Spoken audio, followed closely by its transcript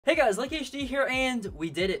Hey guys, LuckyHD here, and we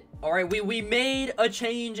did it. Alright, we made a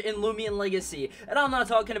change in Loomian Legacy. And I'm not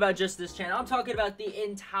talking about just this channel, I'm talking about the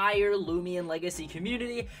entire Loomian Legacy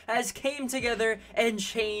community has came together and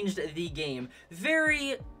changed the game.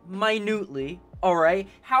 Very minutely, alright?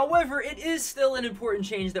 However, it is still an important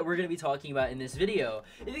change that we're going to be talking about in this video.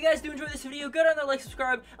 If you guys do enjoy this video, go down there, like,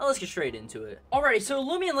 subscribe, and let's get straight into it. Alright, so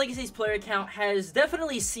Loomian Legacy's player count has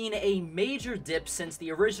definitely seen a major dip since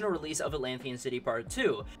the original release of Atlantean City Part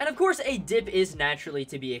 2. And of course, a dip is naturally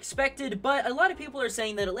to be expected, but a lot of people are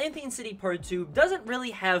saying that Atlantean City Part 2 doesn't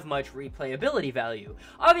really have much replayability value.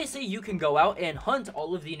 Obviously, you can go out and hunt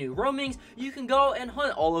all of the new roamings, you can go and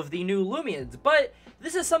hunt all of the new Loomians, but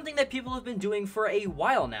this is something that people have been doing for a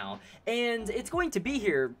while now, and it's going to be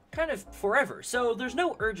here kind of forever, so there's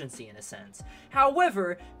no urgency in a sense.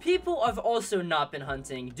 However, people have also not been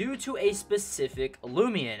hunting due to a specific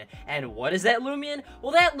Loomian. And what is that Loomian?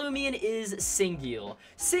 Well, that Loomian is Singuel.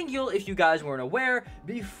 Singuel, if you guys weren't aware,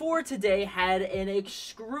 before today had an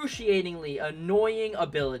excruciatingly annoying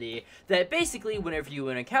ability that basically whenever you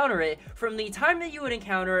would encounter it, from the time that you would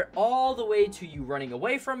encounter it all the way to you running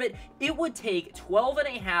away from it, it would take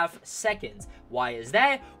 12.5 seconds. Why is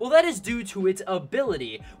that? Well, that is due to its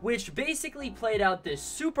ability, which basically played out this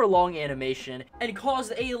super long animation and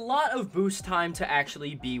caused a lot of boost time to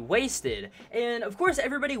actually be wasted. And of course,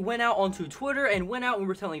 everybody went out onto Twitter and went out and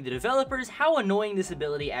were telling the developers how annoying this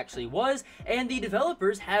ability actually was, and the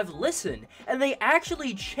developers have listened, and they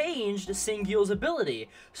actually changed Singuel's ability.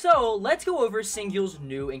 So let's go over Singuel's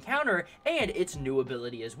new encounter and its new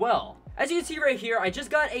ability as well. As you can see right here, I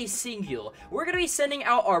just got a Singuel. We're going to be sending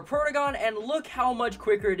out our Protagon, and look how much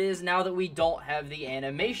quicker it is now that we don't have the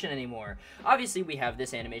animation anymore. Obviously, we have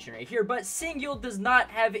this animation right here, but Singuel does not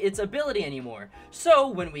have its ability anymore. So,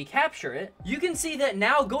 when we capture it, you can see that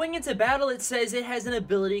now going into battle, it says it has an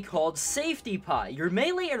ability called Safety Pot. Your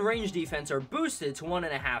melee and range defense are boosted to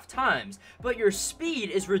 1.5 times, but your speed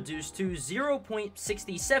is reduced to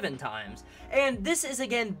 0.67 times. And this is,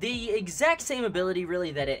 again, the exact same ability,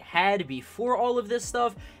 really, that it had before all of this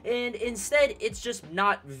stuff, and instead, it's just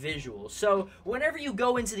not visual. So, whenever you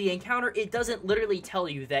go into the encounter, it doesn't literally tell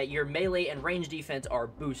you that your melee and range defense are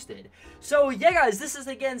boosted. So, yeah, guys, this is,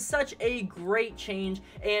 again, such a great change,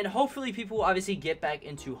 and hopefully people will obviously get back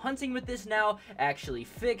into hunting with this now, actually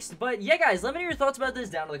fixed. But, yeah, guys, let me know your thoughts about this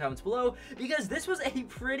down in the comments below, because this was a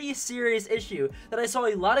pretty serious issue that I saw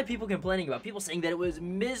a lot of people complaining about, people saying that it was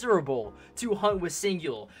miserable to hunt with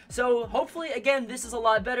Singuel. So, hopefully, again, this is a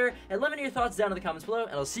lot better, and let me know your thoughts down in the comments below,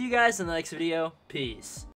 and I'll see you guys in the next video. Peace.